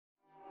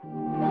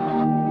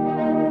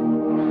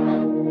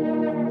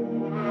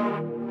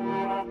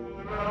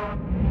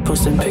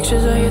Posting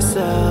pictures of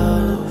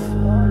yourself,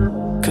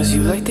 cause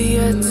you like the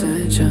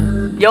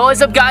attention. Yo,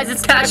 what's up guys,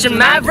 it's Cash and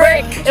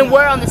Maverick, and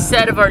we're on the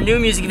set of our new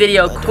music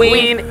video,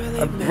 Queen,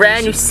 a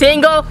brand new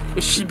single.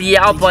 It should be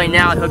out by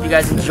now. I hope you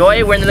guys enjoy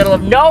it. We're in the middle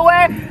of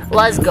nowhere.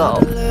 Let's go.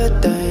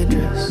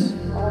 Dangerous,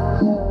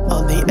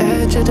 on the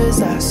edge of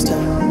disaster,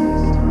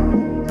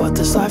 but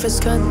this life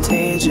is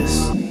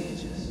contagious.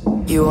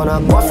 You want a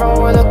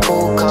boyfriend with a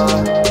cool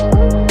car,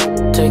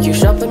 take you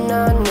shopping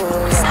on New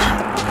York.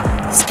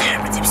 This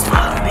camera keeps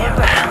following me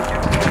around.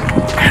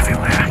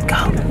 Everywhere I go,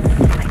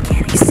 I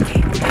can't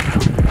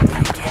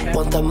escape.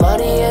 Want the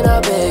money in a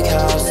big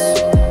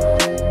house,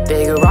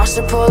 bigger rocks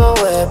to pull a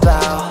whip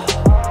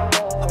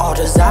out, all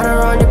designer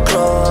on your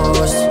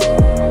clothes,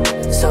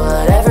 so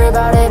that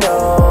everybody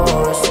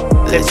knows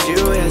that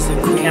you is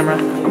a queen. Camera,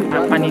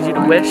 I need you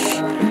to wish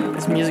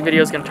this music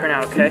video is gonna turn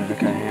out, okay?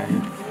 Okay, yeah.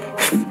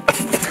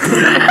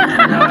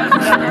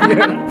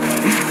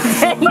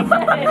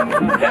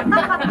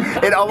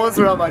 It almost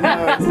went on my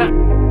nose.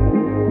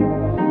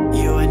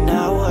 You are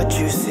not what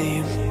you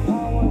seem,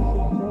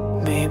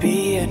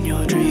 maybe in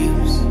your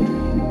dreams.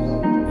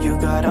 You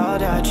got all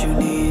that you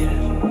need,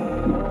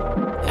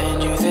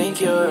 and you think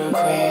you're a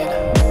queen.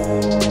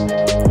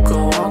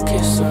 Go on,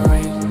 kiss the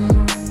ring,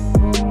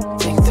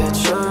 think that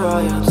you're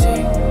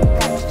royalty.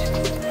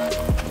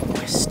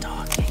 We're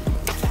stalking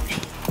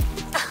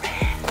a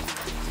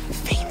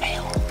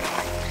female.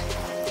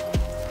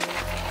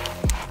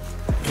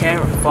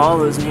 Camera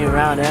follows me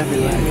around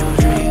everywhere. In your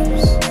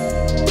dreams,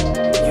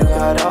 you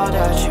got all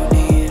that you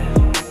need,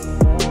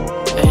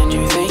 and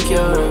you think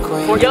you're a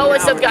queen. Yo,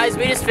 what's up guys?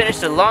 We just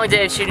finished a long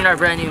day of shooting our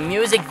brand new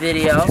music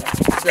video.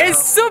 So.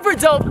 It's super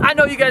dope. I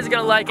know you guys are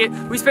gonna like it.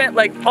 We spent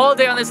like all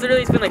day on this.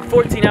 Literally, it's been like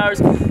 14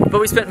 hours, but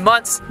we spent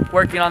months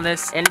working on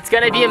this, and it's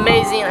gonna be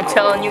amazing. I'm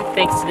telling you,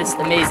 thanks to this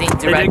amazing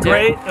director. They did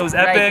great. It was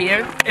epic. Right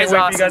here. Can't wait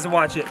for you guys to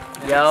watch it.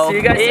 Yo, see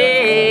you guys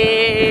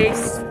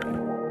peace.